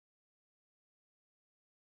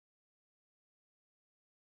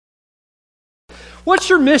What's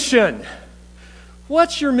your mission?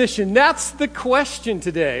 What's your mission? That's the question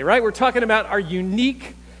today, right? We're talking about our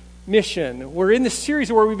unique mission. We're in this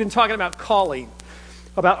series where we've been talking about calling,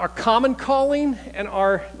 about our common calling and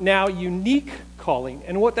our now unique calling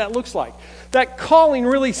and what that looks like. That calling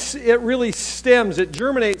really stems, it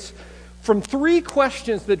germinates from three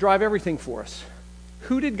questions that drive everything for us.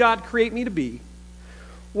 Who did God create me to be?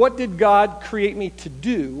 What did God create me to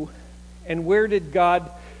do? And where did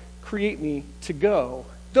God create me to go?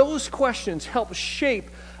 Those questions help shape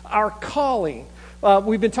our calling.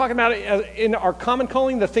 We've been talking about it in our common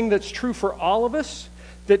calling, the thing that's true for all of us,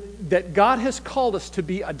 that God has called us to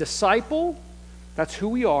be a disciple, that's who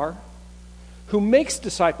we are, who makes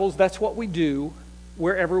disciples, that's what we do,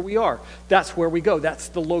 wherever we are. That's where we go, that's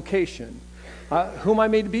the location. Who am I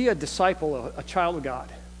made to be? A disciple, a child of God.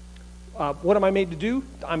 What am I made to do?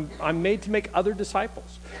 I'm made to make other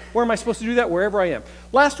disciples. Where am I supposed to do that? Wherever I am.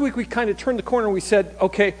 Last week we kind of turned the corner and we said,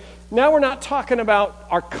 okay, now we're not talking about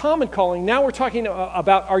our common calling. Now we're talking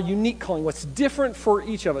about our unique calling, what's different for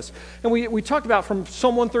each of us. And we talked about from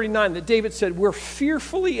Psalm 139 that David said, we're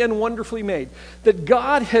fearfully and wonderfully made. That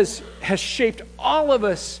God has shaped all of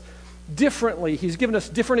us differently. He's given us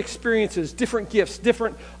different experiences, different gifts,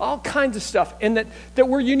 different, all kinds of stuff. And that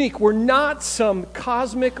we're unique. We're not some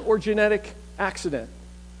cosmic or genetic accident.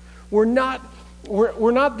 We're not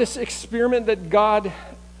this experiment that God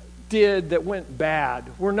did that went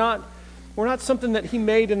bad. We're not something that he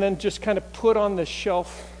made and then just kind of put on the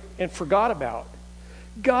shelf and forgot about.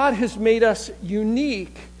 God has made us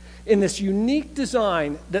unique in this unique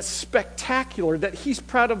design that's spectacular, that he's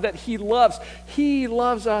proud of, that he loves. He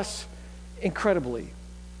loves us incredibly.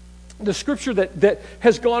 The scripture that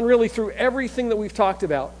has gone really through everything that we've talked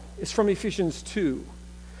about is from Ephesians 2,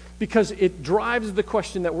 because it drives the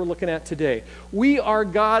question that we're looking at today. We are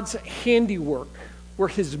God's handiwork. We're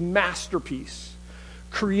his masterpiece.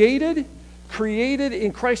 Created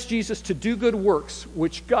in Christ Jesus to do good works,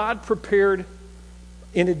 which God prepared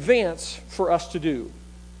in advance for us to do.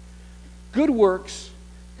 Good works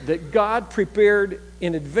that God prepared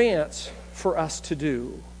in advance for us to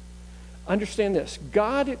do. Understand this.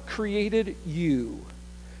 God created you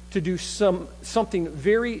to do something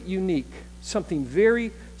very unique, something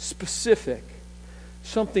very specific,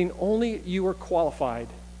 something only you are qualified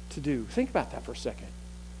to do. Think about that for a second.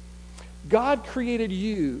 God created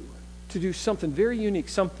you to do something very unique,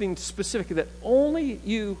 something specific that only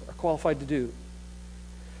you are qualified to do.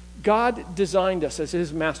 God designed us as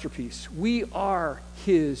his masterpiece. We are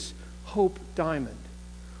his Hope Diamond.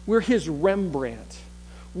 We're his Rembrandt.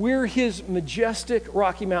 We're his majestic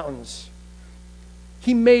Rocky Mountains.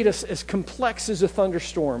 He made us as complex as a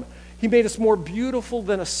thunderstorm. He made us more beautiful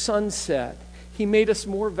than a sunset. He made us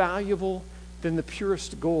more valuable than the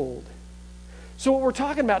purest gold. So what we're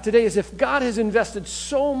talking about today is if God has invested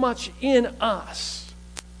so much in us,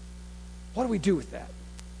 what do we do with that?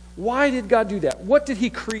 Why did God do that? What did he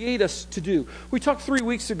create us to do? We talked 3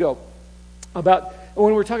 weeks ago about, when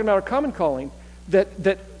we were talking about our common calling,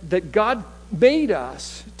 that God made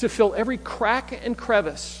us to fill every crack and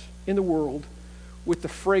crevice in the world with the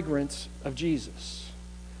fragrance of Jesus.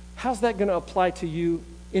 How's that going to apply to you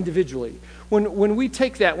individually? When we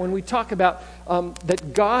take that, when we talk about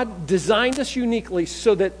that God designed us uniquely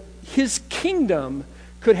so that his kingdom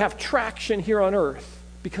could have traction here on earth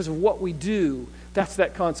because of what we do, that's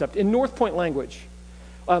that concept. In Northpointe language,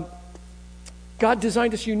 God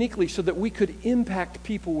designed us uniquely so that we could impact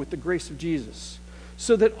people with the grace of Jesus,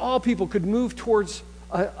 so that all people could move towards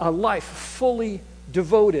a life fully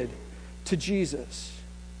devoted to Jesus.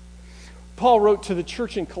 Paul wrote to the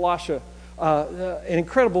church in Colossia an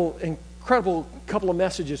incredible couple of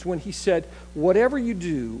messages when he said, whatever you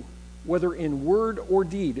do, whether in word or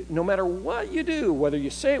deed, no matter what you do, whether you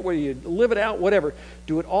say it, whether you live it out, whatever,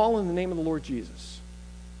 do it all in the name of the Lord Jesus,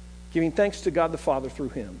 giving thanks to God the Father through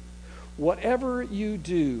him. Whatever you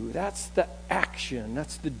do, that's the action,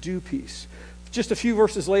 that's the do piece. Just a few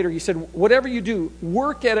verses later, he said, whatever you do,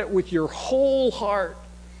 work at it with your whole heart,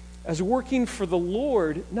 as working for the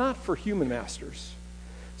Lord, not for human masters,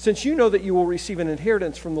 since you know that you will receive an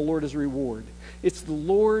inheritance from the Lord as a reward. It's the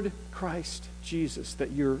Lord Christ Jesus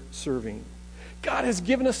that you're serving. God has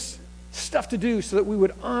given us stuff to do so that we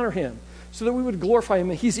would honor him, so that we would glorify him.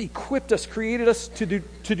 He's equipped us, created us to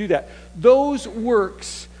do that. Those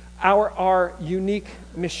works are our unique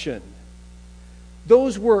mission.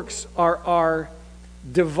 Those works are our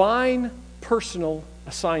divine personal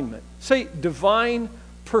assignment. Say divine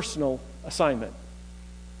personal assignment.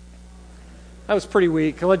 That was pretty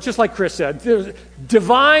weak. Just like Chris said.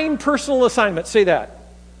 Divine personal assignment. Say that.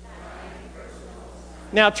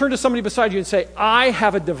 Now turn to somebody beside you and say, I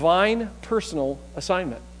have a divine personal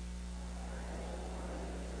assignment.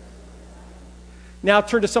 Now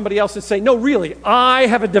turn to somebody else and say, no, really, I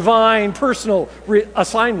have a divine personal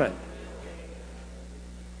assignment.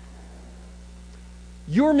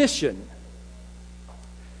 Your mission,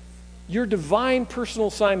 your divine personal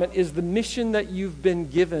assignment is the mission that you've been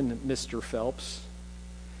given, Mr. Phelps,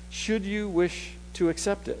 should you wish to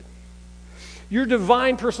accept it. Your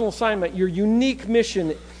divine personal assignment, your unique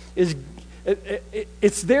mission,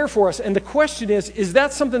 it's there for us. And the question is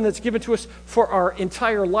that something that's given to us for our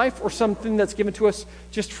entire life or something that's given to us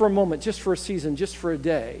just for a moment, just for a season, just for a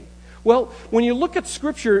day? Well, when you look at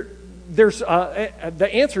Scripture, there's the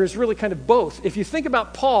answer is really kind of both. If you think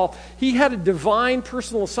about Paul, he had a divine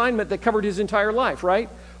personal assignment that covered his entire life, right?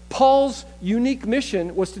 Paul's unique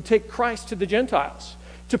mission was to take Christ to the Gentiles,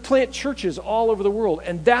 to plant churches all over the world.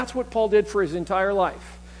 And that's what Paul did for his entire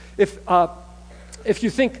life. If you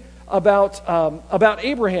think about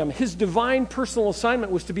Abraham, his divine personal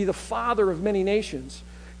assignment was to be the father of many nations.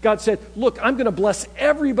 God said, look, I'm going to bless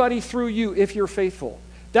everybody through you if you're faithful.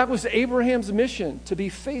 That was Abraham's mission, to be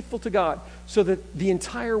faithful to God so that the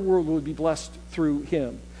entire world would be blessed through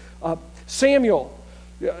him. Samuel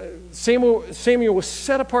was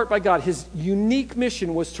set apart by God. His unique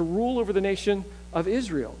mission was to rule over the nation of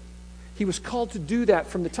Israel. He was called to do that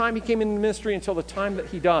from the time he came into ministry until the time that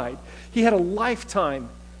he died. He had a lifetime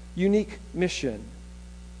unique mission.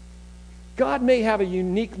 God may have a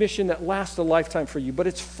unique mission that lasts a lifetime for you, but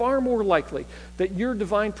it's far more likely that your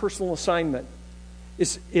divine personal assignment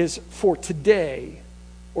is for today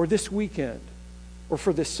or this weekend or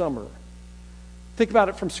for this summer. Think about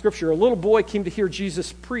it from Scripture. A little boy came to hear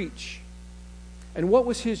Jesus preach. And what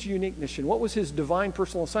was his unique mission? What was his divine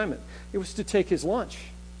personal assignment? It was to take his lunch,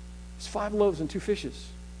 his 5 loaves and 2 fishes,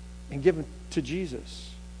 and give them to Jesus.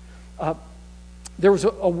 There was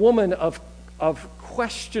a woman of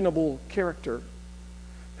questionable character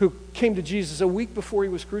who came to Jesus a week before he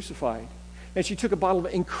was crucified. And she took a bottle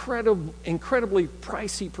of incredibly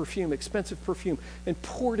pricey perfume, expensive perfume, and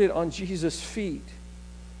poured it on Jesus' feet.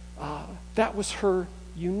 That was her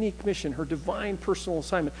unique mission, her divine personal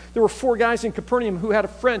assignment. There were 4 guys in Capernaum who had a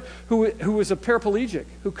friend who was a paraplegic,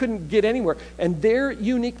 who couldn't get anywhere. And their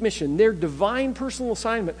unique mission, their divine personal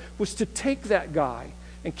assignment, was to take that guy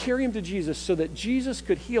and carry him to Jesus so that Jesus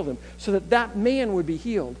could heal him, so that that man would be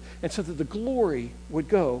healed, and so that the glory would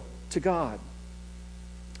go to God.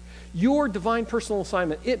 Your divine personal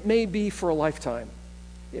assignment, it may be for a lifetime.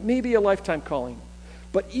 It may be a lifetime calling.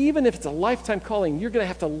 But even if it's a lifetime calling, you're going to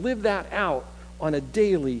have to live that out on a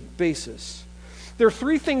daily basis. There are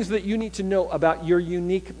 3 things that you need to know about your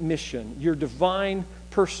unique mission, your divine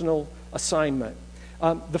personal assignment.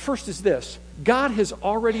 The first is this: God has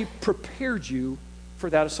already prepared you for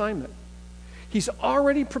that assignment. He's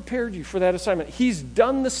already prepared you for that assignment. He's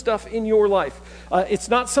done the stuff in your life. It's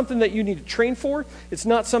not something that you need to train for. It's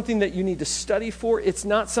not something that you need to study for. It's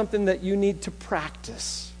not something that you need to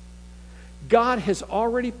practice. God has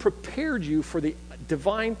already prepared you for the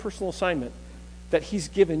divine personal assignment that He's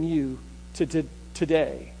given you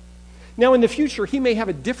today. Now, in the future, He may have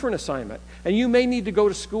a different assignment, and you may need to go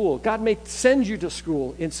to school. God may send you to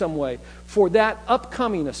school in some way for that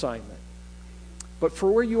upcoming assignment. But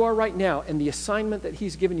for where you are right now and the assignment that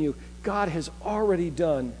He's given you, God has already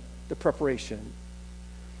done the preparation.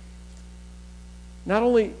 Not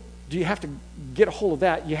only do you have to get a hold of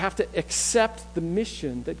that, you have to accept the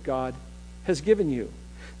mission that God has given you.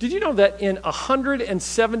 Did you know that in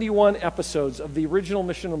 171 episodes of the original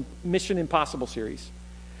Mission Impossible series,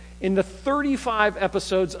 in the 35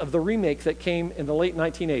 episodes of the remake that came in the late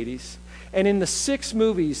 1980s, and in the 6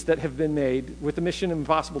 movies that have been made with the Mission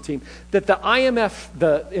Impossible team, that the IMF,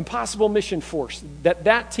 the Impossible Mission Force,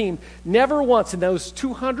 that team never once in those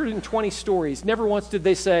 220 stories, never once did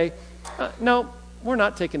they say, no, we're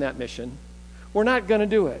not taking that mission. We're not going to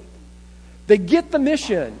do it. They get the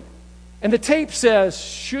mission, and the tape says,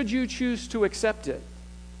 should you choose to accept it?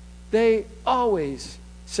 They always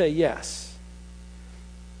say yes.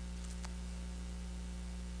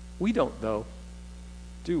 We don't, though,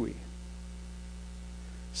 do we?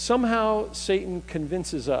 Somehow Satan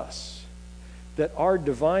convinces us that our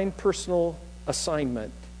divine personal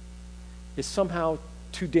assignment is somehow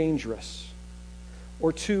too dangerous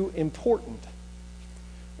or too important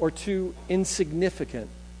or too insignificant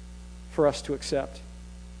for us to accept.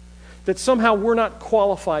 That somehow we're not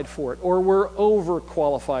qualified for it or we're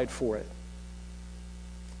overqualified for it.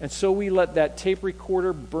 And so we let that tape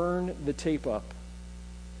recorder burn the tape up.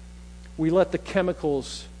 We let the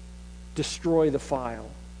chemicals destroy the file.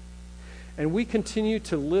 And we continue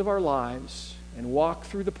to live our lives and walk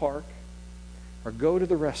through the park or go to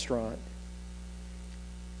the restaurant,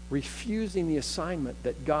 refusing the assignment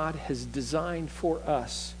that God has designed for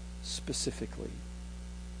us specifically.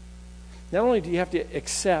 Not only do you have to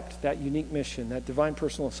accept that unique mission, that divine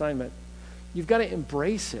personal assignment, you've got to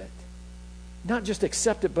embrace it. Not just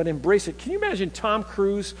accept it, but embrace it. Can you imagine Tom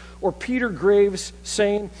Cruise or Peter Graves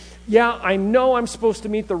saying, yeah, I know I'm supposed to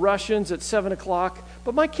meet the Russians at 7 o'clock,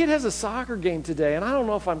 but my kid has a soccer game today, and I don't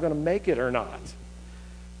know if I'm going to make it or not.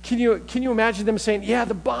 Can you imagine them saying, yeah,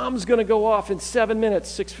 the bomb's going to go off in 7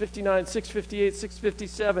 minutes, 6:59, 6:58,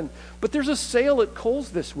 6:57, but there's a sale at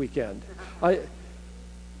Kohl's this weekend.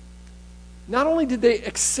 Not only did they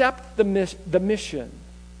accept the mission,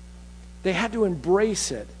 they had to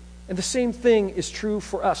embrace it. And the same thing is true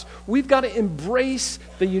for us. We've got to embrace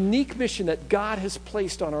the unique mission that God has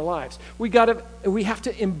placed on our lives. We have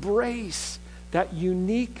to embrace that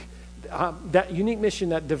unique mission,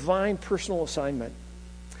 that divine personal assignment.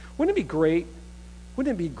 Wouldn't it be great?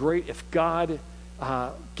 Wouldn't it be great if God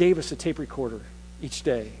gave us a tape recorder each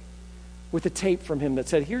day with a tape from Him that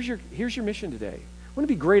said, "Here's your mission today." Wouldn't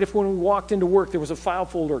it be great if when we walked into work there was a file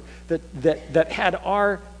folder that had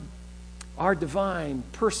our divine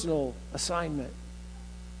personal assignment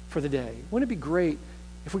for the day? Wouldn't it be great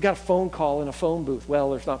if we got a phone call in a phone booth?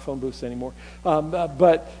 Well, there's not phone booths anymore.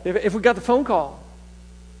 But if we got the phone call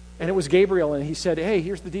and it was Gabriel and he said, hey,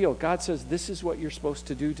 here's the deal. God says this is what you're supposed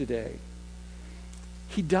to do today.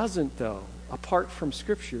 He doesn't, though. Apart from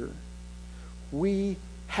Scripture, we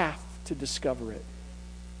have to discover it.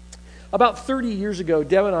 About 30 years ago,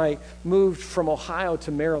 Deb and I moved from Ohio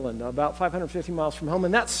to Maryland, about 550 miles from home.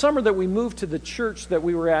 And that summer that we moved to the church that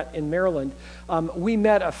we were at in Maryland, we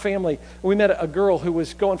met a family. We met a girl who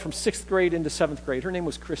was going from 6th grade into 7th grade. Her name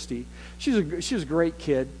was Christy. She was a great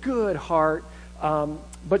kid, good heart,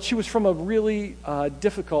 but she was from a really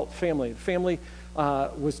difficult family. The family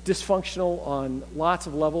was dysfunctional on lots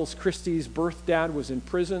of levels. Christy's birth dad was in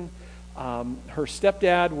prison. Her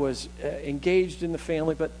stepdad was engaged in the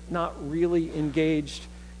family, but not really engaged.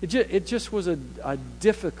 It just was a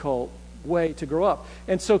difficult way to grow up.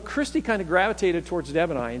 And so Christy kind of gravitated towards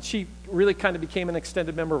Deb and I, and she really kind of became an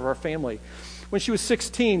extended member of our family. When she was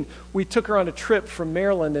 16, we took her on a trip from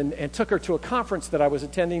Maryland and took her to a conference that I was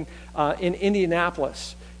attending in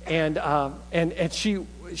Indianapolis. And she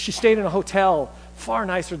stayed in a hotel far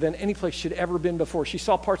nicer than any place she'd ever been before. She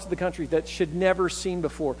saw parts of the country that she'd never seen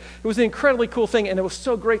before. It was an incredibly cool thing, and it was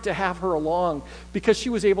so great to have her along because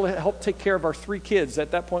she was able to help take care of our 3 kids.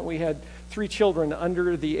 At that point, we had 3 children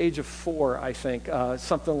under the age of 4, I think,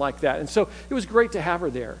 something like that. And so it was great to have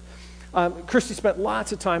her there. Christy spent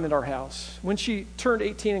lots of time at our house. When she turned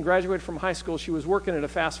 18 and graduated from high school, she was working at a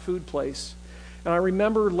fast food place. And I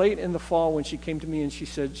remember late in the fall when she came to me and she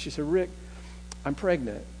said, Rick, I'm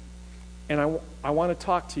pregnant. And I want to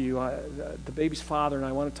talk to you, the baby's father, and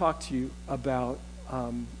I want to talk to you about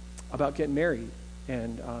getting married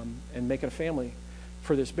and making a family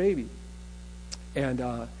for this baby. And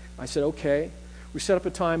I said, okay. We set up a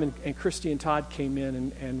time, and Christy and Todd came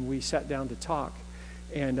in, and we sat down to talk.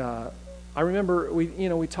 And I remember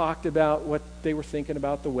we talked about what they were thinking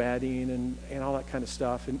about the wedding and all that kind of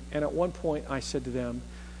stuff. And at one point, I said to them,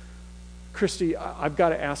 Christy, I've got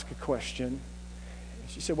to ask a question.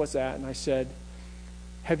 She said, what's that? And I said,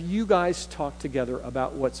 have you guys talked together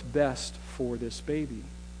about what's best for this baby?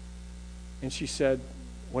 And she said,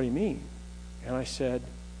 what do you mean? And I said,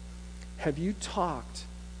 have you talked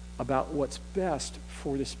about what's best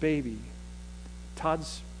for this baby?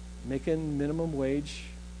 Todd's making minimum wage,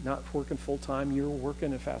 not working full time. You're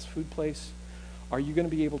working at a fast food place. Are you going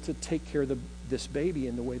to be able to take care of this baby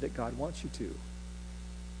in the way that God wants you to?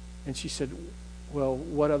 And she said, well,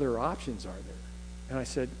 what other options are there? And I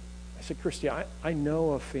said, Christy, I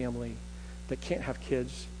know a family that can't have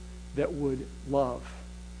kids that would love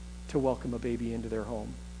to welcome a baby into their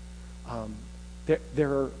home.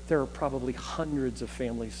 There are probably hundreds of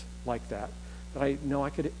families like that I know I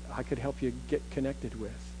could help you get connected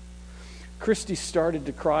with. Christy started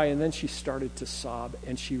to cry, and then she started to sob,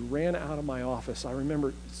 and she ran out of my office. I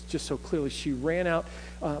remember just so clearly. She ran out.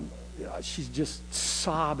 She's just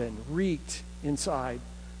sobbing, reeked inside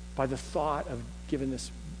by the thought of giving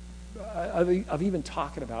this, of even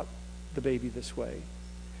talking about the baby this way.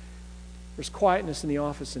 There's quietness in the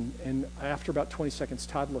office, and after about 20 seconds,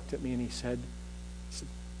 Todd looked at me and he said,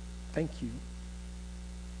 thank you.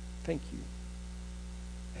 Thank you.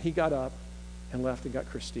 He got up and left and got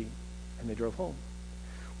Christy, and they drove home.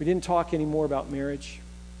 We didn't talk anymore about marriage.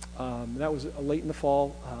 That was late in the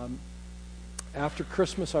fall. After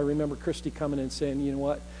Christmas, I remember Christy coming and saying, you know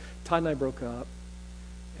what, Todd and I broke up.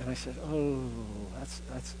 And I said, oh,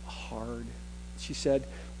 that's hard. She said,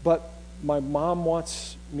 but my mom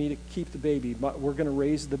wants me to keep the baby. We're going to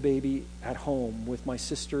raise the baby at home with my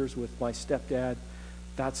sisters, with my stepdad.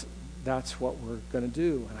 That's what we're going to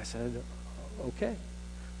do. And I said, okay.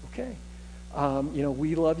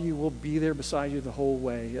 We love you. We'll be there beside you the whole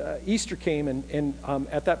way. Easter came, and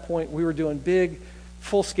at that point, we were doing big,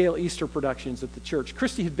 full-scale Easter productions at the church.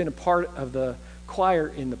 Christy had been a part of the choir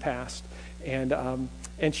in the past, and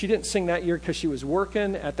she didn't sing that year because she was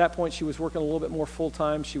working. At that point, she was working a little bit more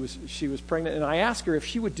full-time. She was pregnant, and I asked her if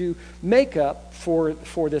she would do makeup for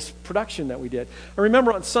this production that we did. I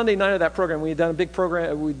remember on Sunday night of that program, we had done a big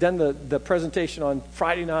program. We'd done the presentation on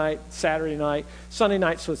Friday night, Saturday night, Sunday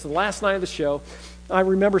night, so it's the last night of the show. I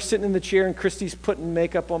remember sitting in the chair, and Christy's putting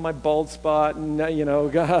makeup on my bald spot, and,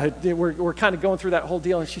 God, we're kind of going through that whole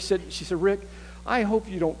deal, and she said, Rick, I hope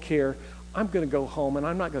you don't care. I'm going to go home, and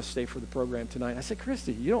I'm not going to stay for the program tonight. I said,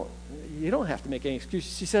 Christy, you don't have to make any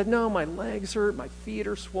excuses. She said, no, my legs hurt, my feet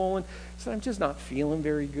are swollen. I said, I'm just not feeling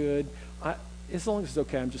very good. As long as it's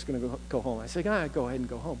okay, I'm just going to go home. I said, go ahead and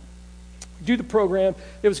go home. Do the program.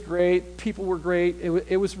 It was great. People were great.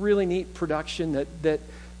 It was really neat production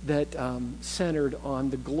that centered on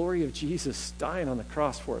the glory of Jesus dying on the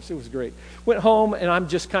cross for us. It was great. Went home, and I'm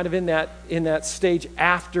just kind of in that stage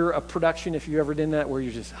after a production, if you've ever done that, where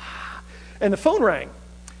you're just, and the phone rang.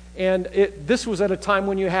 And this was at a time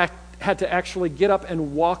when you had to actually get up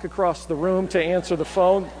and walk across the room to answer the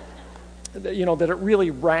phone, that it really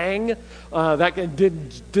rang, that it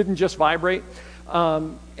didn't just vibrate.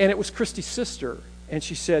 And it was Christy's sister. And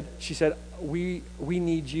she said, we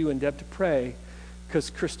need you and Deb to pray, because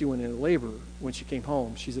Christy went into labor when she came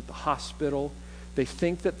home. She's at the hospital. They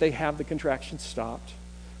think that they have the contractions stopped,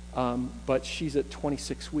 but she's at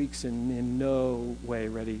 26 weeks and in no way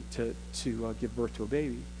ready to give birth to a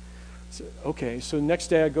baby. So, okay, so the next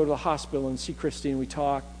day I go to the hospital and see Christy, and we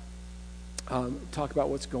talk about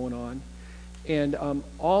what's going on. And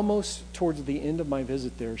almost towards the end of my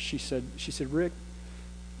visit there, she said, Rick,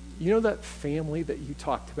 you know that family that you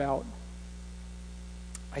talked about?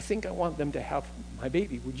 I think I want them to have my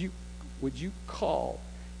baby. Would you call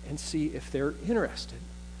and see if they're interested?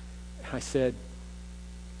 And I said,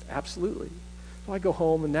 absolutely. So I go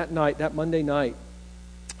home, and that Monday night,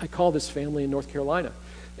 I call this family in North Carolina.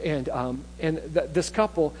 And this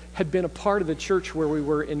couple had been a part of the church where we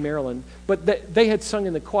were in Maryland, but they had sung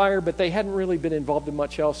in the choir, but they hadn't really been involved in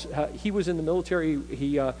much else. He was in the military.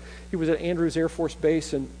 He was at Andrews Air Force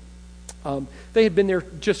Base, and they had been there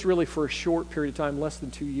just really for a short period of time, less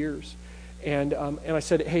than 2 years. And I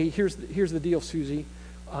said, hey, here's the deal, Susie.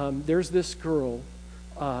 There's this girl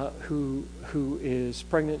who is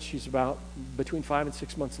pregnant. She's about between 5 and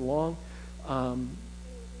 6 months along.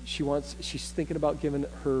 She's thinking about giving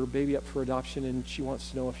her baby up for adoption, and she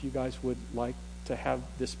wants to know if you guys would like to have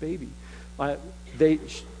this baby.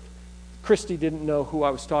 Christy didn't know who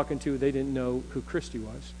I was talking to. They didn't know who Christy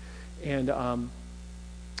was. And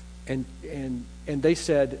they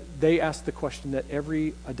said, they asked the question that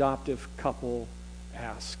every adoptive couple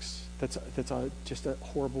asks. That's just a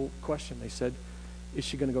horrible question. They said, is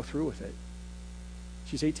she going to go through with it?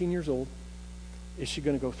 She's 18 years old. Is she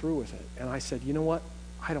going to go through with it? And I said, you know what?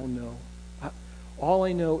 I don't know. All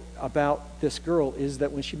I know about this girl is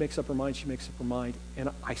that when she makes up her mind, she makes up her mind. And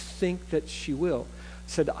I think that she will. I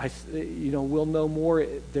said, we'll know more.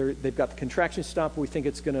 They've got the contraction stopped. We think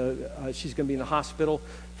she's going to be in the hospital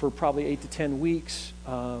for probably 8 to 10 weeks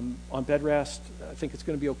on bed rest. I think it's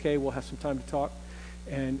going to be okay. We'll have some time to talk.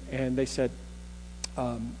 And they said,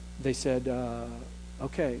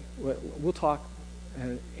 okay, we'll talk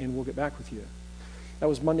and we'll get back with you. That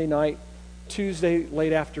was Monday night. Tuesday,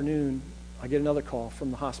 late afternoon, I get another call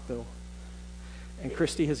from the hospital. And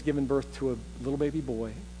Christy has given birth to a little baby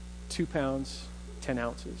boy, 2 pounds, 10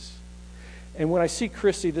 ounces. And when I see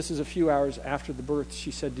Christy, this is a few hours after the birth,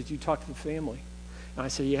 she said, did you talk to the family? And I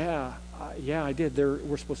said, yeah, I did.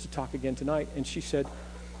 We're supposed to talk again tonight. And she said,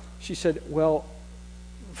 well,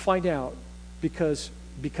 find out, because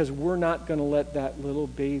we're not going to let that little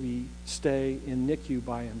baby stay in NICU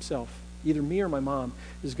by himself. Either me or my mom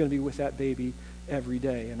is going to be with that baby every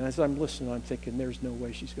day. And as I'm listening, I'm thinking, there's no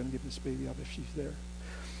way she's going to give this baby up if she's there.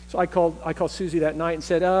 So I called Susie that night and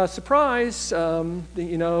said, surprise,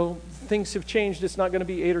 things have changed. It's not going to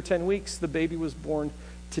be 8 or 10 weeks. The baby was born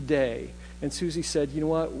today. And Susie said, you know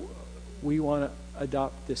what? We want to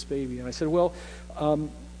adopt this baby. And I said, well,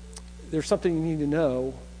 there's something you need to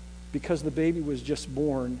know. Because the baby was just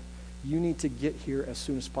born, you need to get here as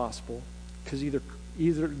soon as possible. Because either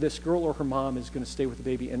this girl or her mom is going to stay with the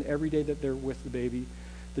baby, and every day that they're with the baby,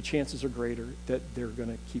 the chances are greater that they're going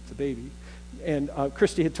to keep the baby. And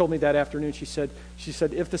Christy had told me that afternoon, she said,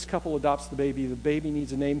 if this couple adopts the baby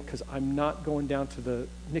needs a name, because I'm not going down to the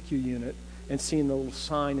NICU unit and seeing the little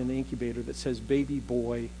sign in the incubator that says baby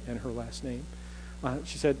boy and her last name.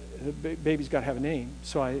 She said, the baby's got to have a name.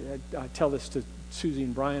 So I tell this to Susie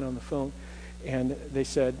and Brian on the phone, and they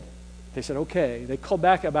said, okay. They called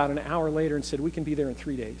back about an hour later and said, we can be there in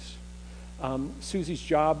 3 days. Susie's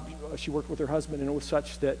job, she worked with her husband, and it was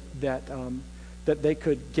such that they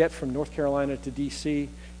could get from North Carolina to D.C.,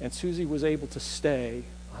 and Susie was able to stay.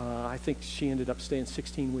 I think she ended up staying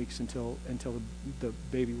 16 weeks until the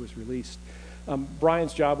baby was released.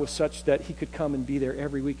 Brian's job was such that he could come and be there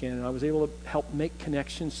every weekend, and I was able to help make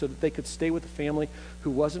connections so that they could stay with a family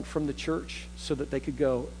who wasn't from the church, so that they could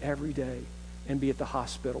go every day and be at the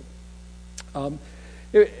hospital.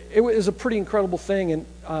 It was a pretty incredible thing, and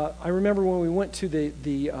I remember when we went to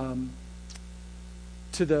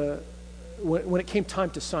when it came time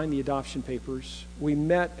to sign the adoption papers, we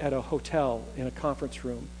met at a hotel in a conference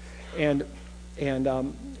room, and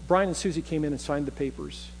Brian and Susie came in and signed the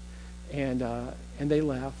papers, and they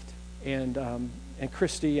left, and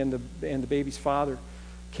Christy and the baby's father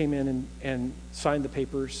came in and signed the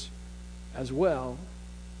papers as well,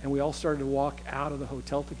 and we all started to walk out of the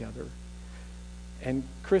hotel together. And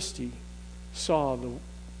Christy saw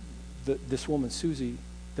this woman, Susie,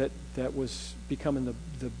 that was becoming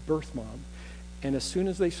the birth mom. And as soon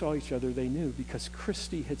as they saw each other, they knew, because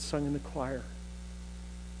Christy had sung in the choir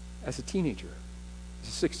as a teenager,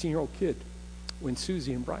 as a 16-year-old kid, when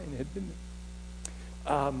Susie and Brian had been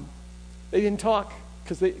there. They didn't talk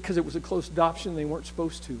because it was a close adoption. They weren't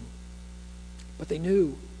supposed to. But they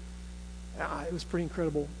knew. It was pretty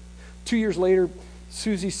incredible. 2 years later,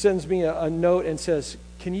 Susie sends me a note and says,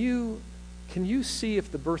 can you see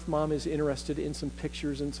if the birth mom is interested in some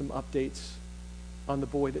pictures and some updates on the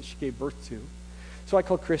boy that she gave birth to? So I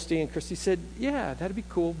called Christy, and Christy said, yeah, that'd be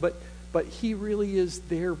cool, but he really is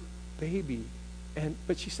their baby.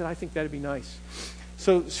 But she said, I think that'd be nice.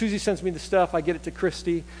 So Susie sends me the stuff. I get it to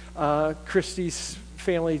Christy. Christy's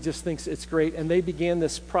family just thinks it's great, and they began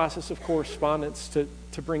this process of correspondence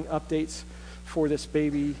to bring updates for this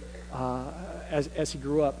baby as he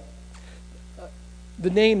grew up.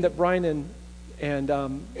 The name that Brian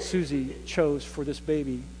and Susie chose for this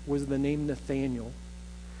baby was the name Nathaniel.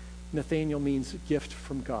 Nathaniel means gift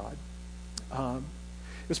from God.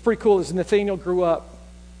 It was pretty cool. As Nathaniel grew up,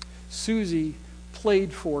 Susie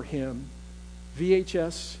played for him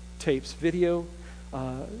VHS tapes, videotapes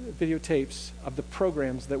of the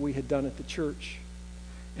programs that we had done at the church.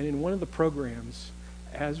 And in one of the programs,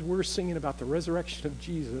 as we're singing about the resurrection of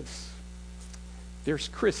Jesus, there's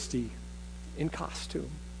Christy in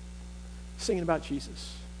costume singing about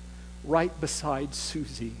Jesus right beside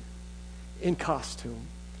Susie in costume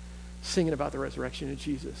singing about the resurrection of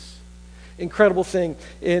Jesus. Incredible thing.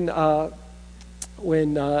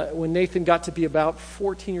 When Nathan got to be about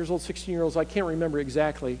 14 years old, 16 years old, I can't remember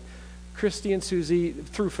exactly, Christy and Susie,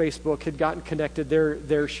 through Facebook, had gotten connected.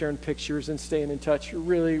 They're sharing pictures and staying in touch.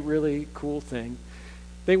 Really, really cool thing.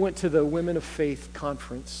 They went to the Women of Faith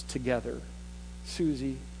conference together,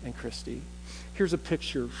 Susie and Christy. Here's a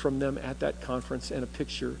picture from them at that conference and a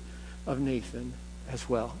picture of Nathan as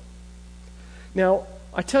well. Now,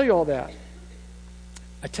 I tell you all that.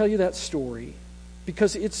 I tell you that story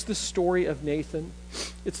because it's the story of Nathan.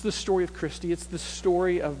 It's the story of Christy. It's the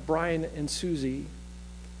story of Brian and Susie.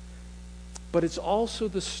 But it's also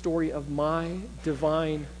the story of my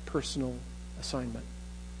divine personal assignment.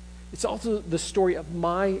 It's also the story of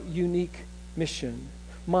my unique mission,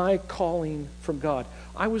 my calling from God.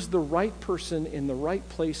 I was the right person in the right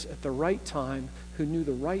place at the right time who knew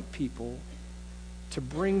the right people to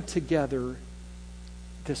bring together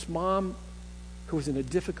this mom who was in a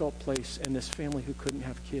difficult place and this family who couldn't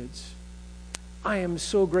have kids. I am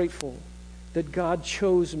so grateful that God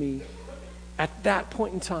chose me at that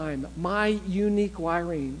point in time, my unique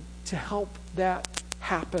wiring, to help that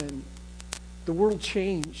happen. The world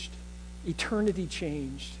changed. Eternity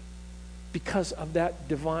changed because of that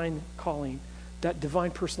divine calling, that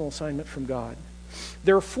divine personal assignment from God.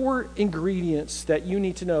 There are 4 ingredients that you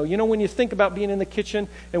need to know. You know, when you think about being in the kitchen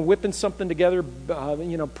and whipping something together,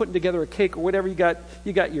 putting together a cake or whatever, you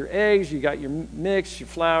got your eggs, you got your mix, your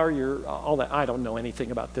flour, your all that. I don't know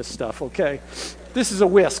anything about this stuff, okay? This is a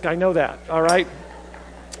whisk, I know that, all right?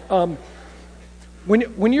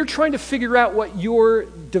 When you're trying to figure out what your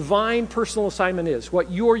divine personal assignment is,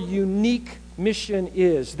 what your unique mission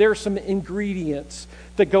is, there are some ingredients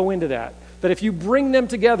that go into that. That if you bring them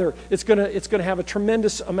together, it's going to have a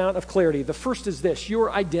tremendous amount of clarity. The first is this: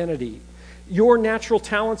 your identity. your natural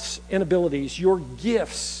talents and abilities, your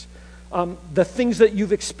gifts, the things that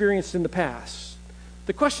you've experienced in the past.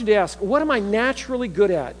 The question to ask, what am I naturally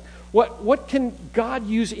good at? What can God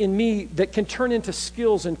use in me that can turn into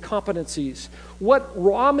skills and competencies? What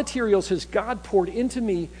raw materials has God poured into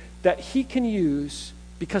me that he can use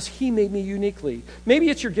because he made me uniquely? Maybe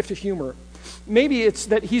it's your gift of humor. Maybe it's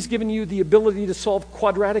that he's given you the ability to solve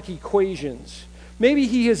quadratic equations. Maybe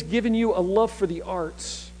he has given you a love for the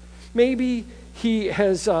arts. Maybe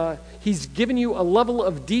he's given you a level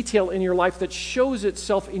of detail in your life that shows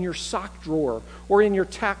itself in your sock drawer or in your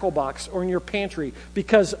tackle box or in your pantry,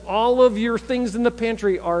 because all of your things in the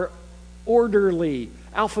pantry are orderly,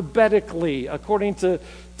 alphabetically, according to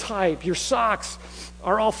type. Your socks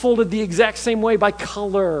are all folded the exact same way by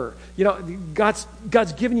color. You know,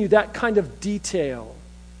 God's given you that kind of detail.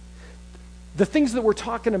 The things that we're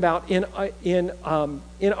talking about in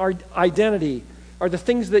our identity are the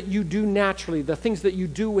things that you do naturally, the things that you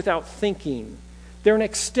do without thinking. They're an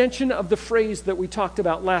extension of the phrase that we talked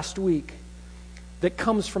about last week that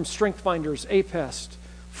comes from StrengthsFinders, APEST,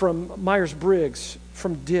 from Myers-Briggs,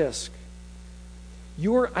 from DISC.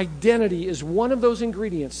 Your identity is one of those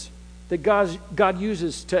ingredients that God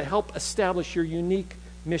uses to help establish your unique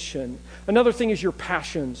mission. Another thing is your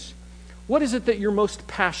passions. What is it that you're most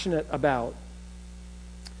passionate about?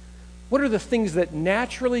 What are the things that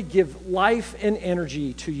naturally give life and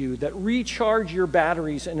energy to you, that recharge your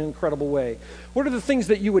batteries in an incredible way? What are the things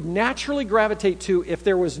that you would naturally gravitate to if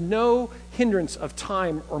there was no hindrance of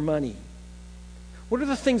time or money? What are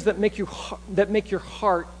the things that make your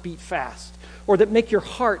heart beat fast, or that make your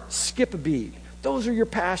heart skip a beat? Those are your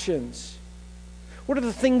passions. What are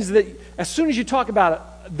the things that, as soon as you talk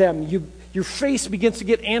about them, your face begins to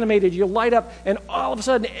get animated, you light up, and all of a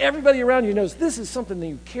sudden everybody around you knows this is something that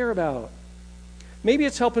you care about? Maybe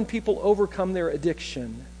it's helping people overcome their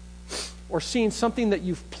addiction, or seeing something that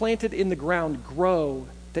you've planted in the ground grow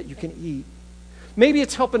that you can eat. Maybe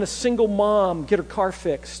it's helping a single mom get her car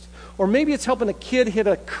fixed, or maybe it's helping a kid hit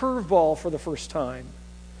a curveball for the first time.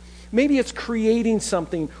 Maybe it's creating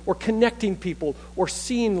something, or connecting people, or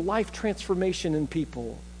seeing life transformation in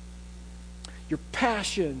people. Your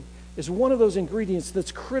passion is one of those ingredients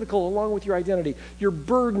that's critical along with your identity. Your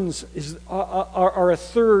burdens are a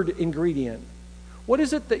third ingredient. What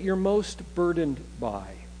is it that you're most burdened by?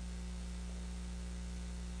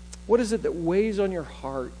 What is it that weighs on your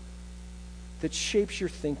heart, that shapes your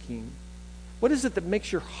thinking? What is it that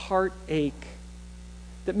makes your heart ache,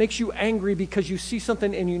 that makes you angry because you see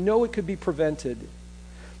something and you know it could be prevented?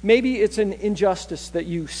 Maybe it's an injustice that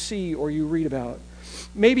you see or you read about.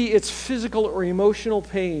 Maybe it's physical or emotional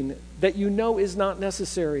pain that you know is not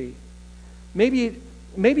necessary. Maybe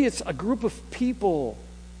it's a group of people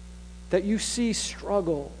that you see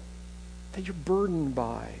struggle, that you're burdened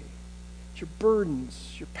by. Your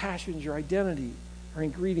burdens, your passions, your identity are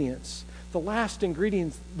ingredients. The last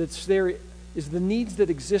ingredient that's there is the needs that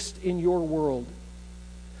exist in your world.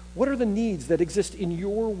 What are the needs that exist in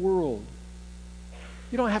your world?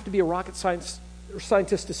 You don't have to be a rocket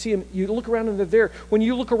scientist to see them. You look around and they're there. When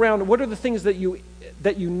you look around, what are the things that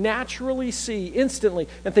you naturally see instantly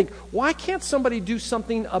and think, why can't somebody do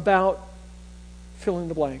something about fill in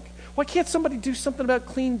the blank? Why can't somebody do something about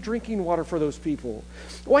clean drinking water for those people?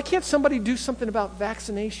 Why can't somebody do something about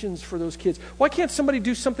vaccinations for those kids? Why can't somebody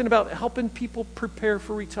do something about helping people prepare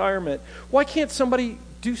for retirement? Why can't somebody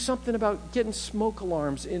do something about getting smoke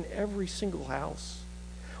alarms in every single house?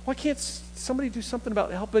 Why can't somebody do something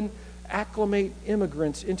about helping acclimate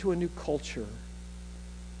immigrants into a new culture?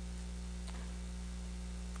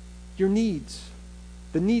 Your needs,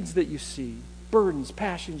 the needs that you see, burdens,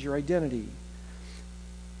 passions, your identity,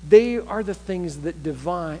 they are the things that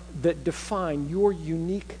define your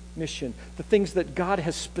unique mission, the things that God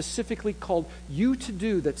has specifically called you to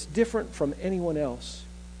do that's different from anyone else.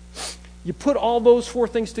 You put all those four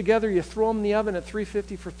things together, you throw them in the oven at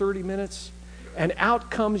 350 for 30 minutes, and out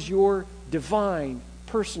comes your divine,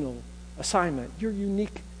 personal assignment, your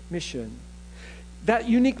unique mission. That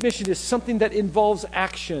unique mission is something that involves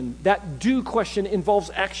action. That do question involves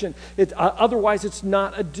action. Otherwise, it's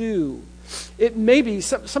not a do. It may be,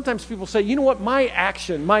 sometimes people say, you know what, my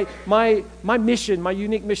action, my mission, my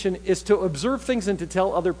unique mission is to observe things and to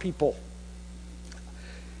tell other people.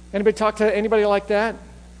 Anybody talk to anybody like that?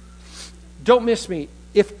 Don't miss me.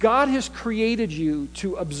 If God has created you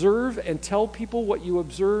to observe and tell people what you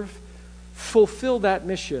observe, fulfill that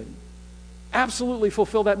mission. Absolutely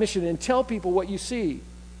fulfill that mission and tell people what you see.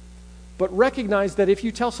 But recognize that if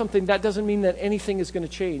you tell something, that doesn't mean that anything is going to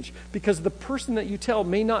change, because the person that you tell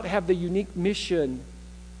may not have the unique mission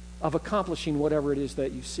of accomplishing whatever it is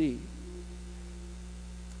that you see.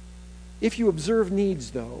 If you observe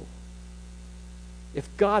needs, though, if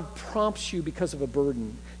God prompts you because of a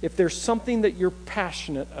burden, if there's something that you're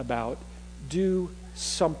passionate about, do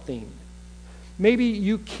something. Maybe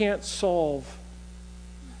you can't solve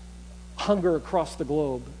hunger across the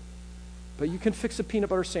globe, but you can fix a peanut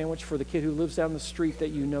butter sandwich for the kid who lives down the street that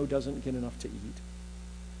you know doesn't get enough to eat.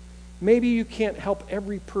 Maybe you can't help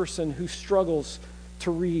every person who struggles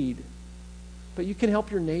to read, but you can help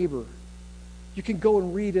your neighbor. You can go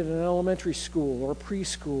and read at an elementary school or a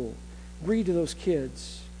preschool. Read to those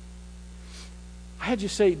kids. I had you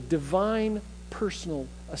say divine personal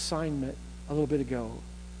assignment a little bit ago.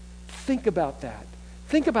 Think about that.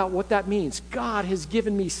 Think about what that means. God has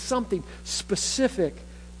given me something specific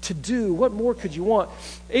to do. What more could you want?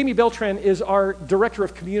 Amy Beltran is our Director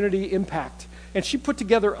of Community Impact, and she put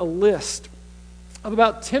together a list of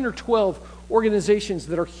about 10 or 12 organizations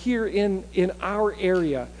that are here in our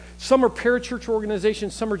area. Some are parachurch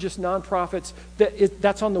organizations, some are just nonprofits.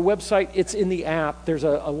 That's on the website. It's in the app. There's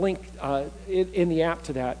a link in the app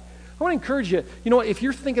to that. I want to encourage you, if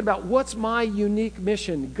you're thinking about what's my unique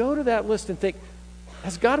mission, go to that list and think,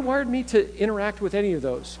 has God wired me to interact with any of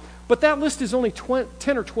those? But that list is only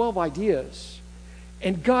 10 or 12 ideas.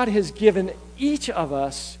 And God has given each of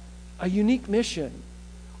us a unique mission.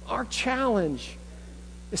 Our challenge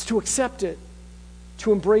is to accept it,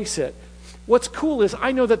 to embrace it. What's cool is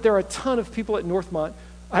I know that there are a ton of people at Northpointe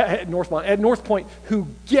who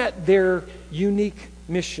get their unique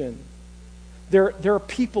mission. There are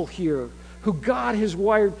people here who God has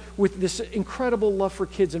wired with this incredible love for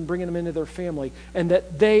kids and bringing them into their family, and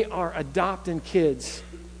that they are adopting kids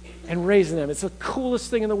and raising them. It's the coolest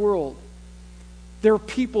thing in the world. There are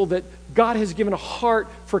people that God has given a heart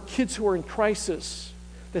for kids who are in crisis,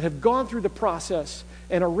 that have gone through the process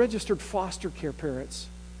and are registered foster care parents,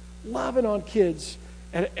 loving on kids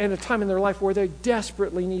at a time in their life where they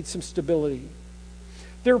desperately need some stability.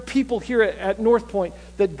 There are people here at Northpointe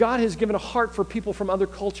that God has given a heart for people from other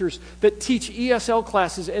cultures that teach ESL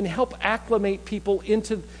classes and help acclimate people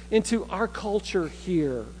into our culture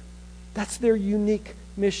here. That's their unique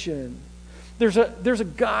mission. There's a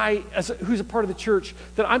guy who's a part of the church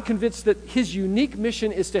that I'm convinced that his unique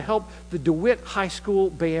mission is to help the DeWitt High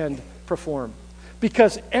School band perform.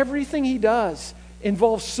 Because everything he does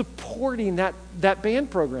involves supporting that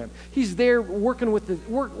band program. He's there working with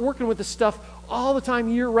the stuff all the time,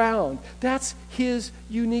 year round. That's his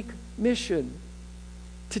unique mission,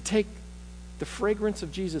 to take the fragrance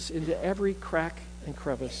of Jesus into every crack and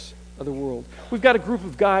crevice of the world. We've got a group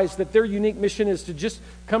of guys that their unique mission is to just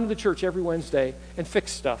come to the church every Wednesday and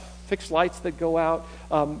fix stuff. Fix lights that go out,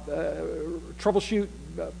 troubleshoot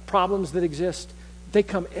problems that exist. They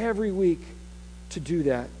come every week to do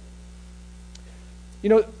that.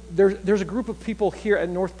 There's a group of people here at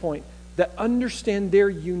Northpointe that understand their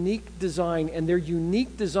unique design, and their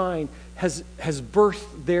unique design has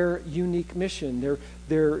birthed their unique mission,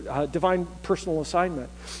 their divine personal assignment.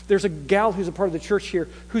 There's a gal who's a part of the church here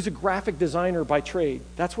who's a graphic designer by trade.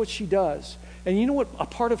 That's what she does. And you know what a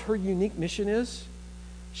part of her unique mission is?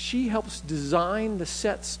 She helps design the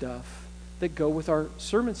set stuff that go with our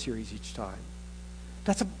sermon series each time.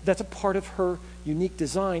 That's a part of her unique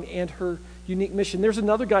design and her unique mission. There's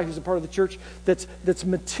another guy who's a part of the church that's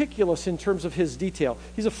meticulous in terms of his detail.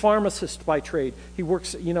 He's a pharmacist by trade. He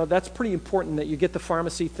works, that's pretty important that you get the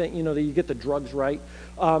pharmacy thing, that you get the drugs right.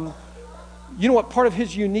 You know what part of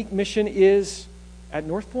his unique mission is at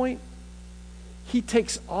Northpointe? He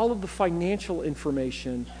takes all of the financial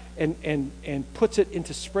information and puts it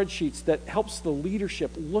into spreadsheets that helps the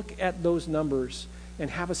leadership look at those numbers and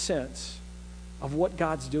have a sense of what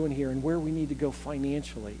God's doing here and where we need to go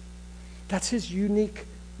financially. That's his unique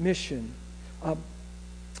mission.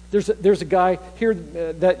 There's a guy here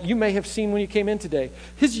that you may have seen when you came in today.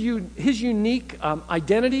 His unique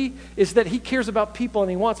identity is that he cares about people, and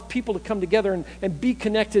he wants people to come together and be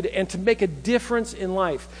connected and to make a difference in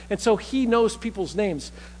life. And so he knows people's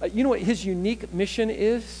names. You know what his unique mission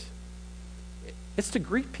is? It's to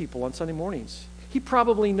greet people on Sunday mornings. He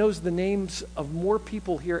probably knows the names of more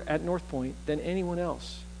people here at Northpointe than anyone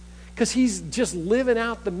else, because he's just living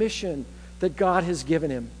out the mission that God has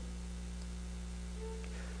given him.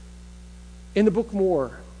 In the book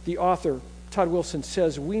More, the author, Todd Wilson,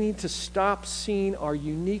 says we need to stop seeing our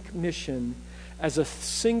unique mission as a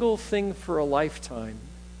single thing for a lifetime,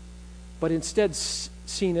 but instead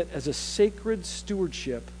seeing it as a sacred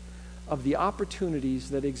stewardship of the opportunities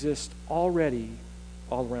that exist already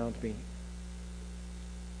all around me.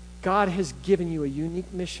 God has given you a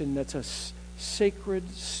unique mission that's a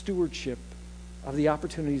sacred stewardship of the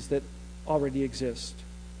opportunities that already exist.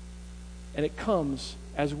 And it comes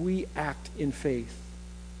as we act in faith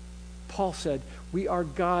Paul said, we are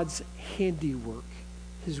God's handiwork,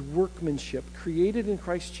 his workmanship, created in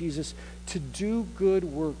Christ Jesus to do good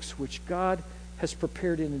works which God has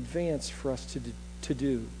prepared in advance for us to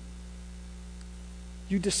do.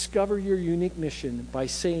 You discover your unique mission by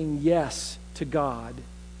saying yes to God,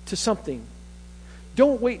 to something.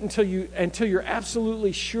 Don't wait until you're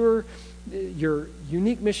absolutely sure your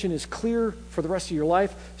unique mission is clear for the rest of your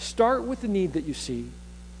life. Start with the need that you see.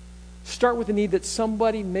 Start with the need that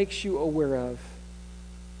somebody makes you aware of,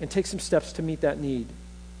 and take some steps to meet that need.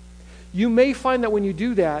 You may find that when you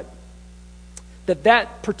do that,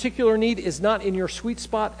 that particular need is not in your sweet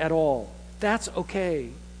spot at all. That's okay,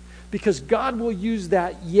 because God will use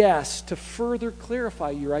that yes to further clarify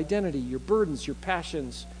your identity, your burdens, your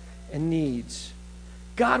passions, and needs.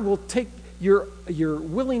 God will take your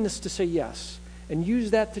willingness to say yes and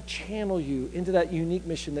use that to channel you into that unique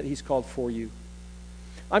mission that he's called for you.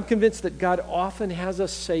 I'm convinced that God often has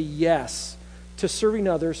us say yes to serving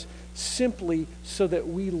others simply so that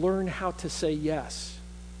we learn how to say yes.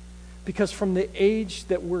 Because from the age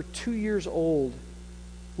that we're 2 years old,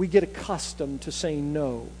 we get accustomed to saying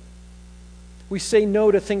no. We say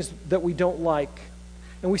no to things that we don't like,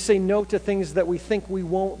 and we say no to things that we think we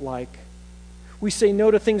won't like. We say no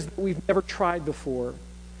to things that we've never tried before.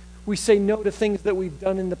 We say no to things that we've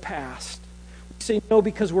done in the past. We say no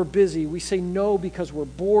because we're busy. We say no because we're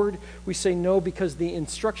bored. We say no because the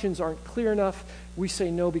instructions aren't clear enough. We say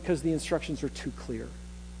no because the instructions are too clear.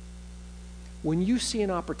 When you see an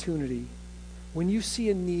opportunity, when you see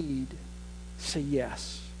a need, say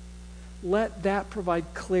yes. Let that provide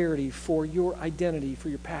clarity for your identity, for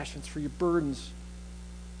your passions, for your burdens.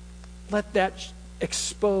 Let that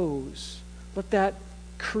expose, let that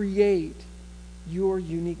create your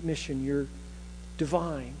unique mission, your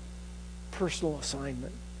divine personal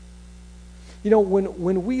assignment. You know,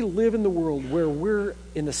 when we live in the world where we're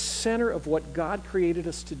in the center of what God created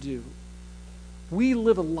us to do, we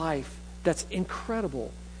live a life that's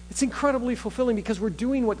incredible. It's incredibly fulfilling because we're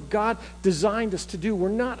doing what God designed us to do. We're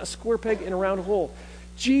not a square peg in a round hole.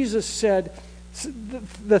 Jesus said,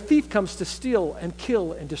 the thief comes to steal and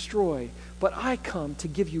kill and destroy, but I come to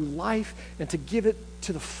give you life and to give it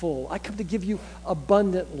to the full. I come to give you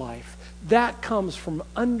abundant life. That comes from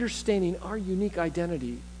understanding our unique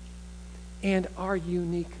identity and our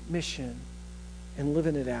unique mission and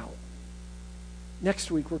living it out.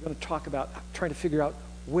 Next week, we're going to talk about trying to figure out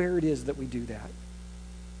where it is that we do that.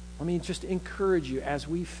 Let me just encourage you as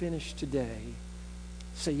we finish today,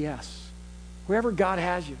 say yes. Wherever God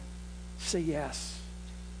has you, say yes.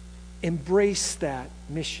 Embrace that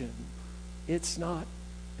mission. It's not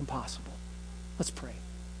impossible. Let's pray.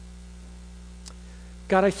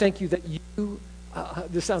 God, I thank you that you,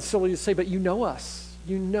 this sounds silly to say, but you know us.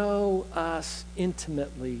 You know us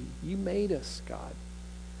intimately. You made us, God.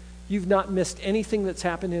 You've not missed anything that's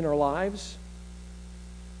happened in our lives.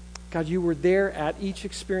 God, you were there at each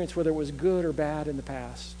experience, whether it was good or bad in the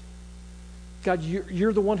past. God,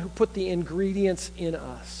 you're the one who put the ingredients in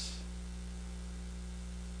us.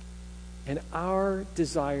 And our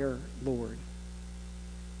desire, Lord,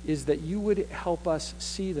 is that you would help us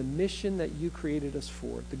see the mission that you created us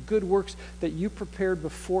for, the good works that you prepared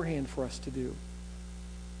beforehand for us to do,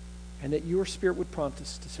 and that your Spirit would prompt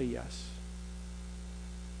us to say yes.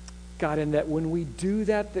 God, and that when we do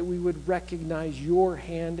that, that we would recognize your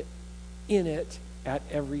hand in it at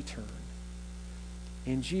every turn.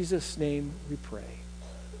 In Jesus' name we pray.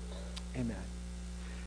 Amen.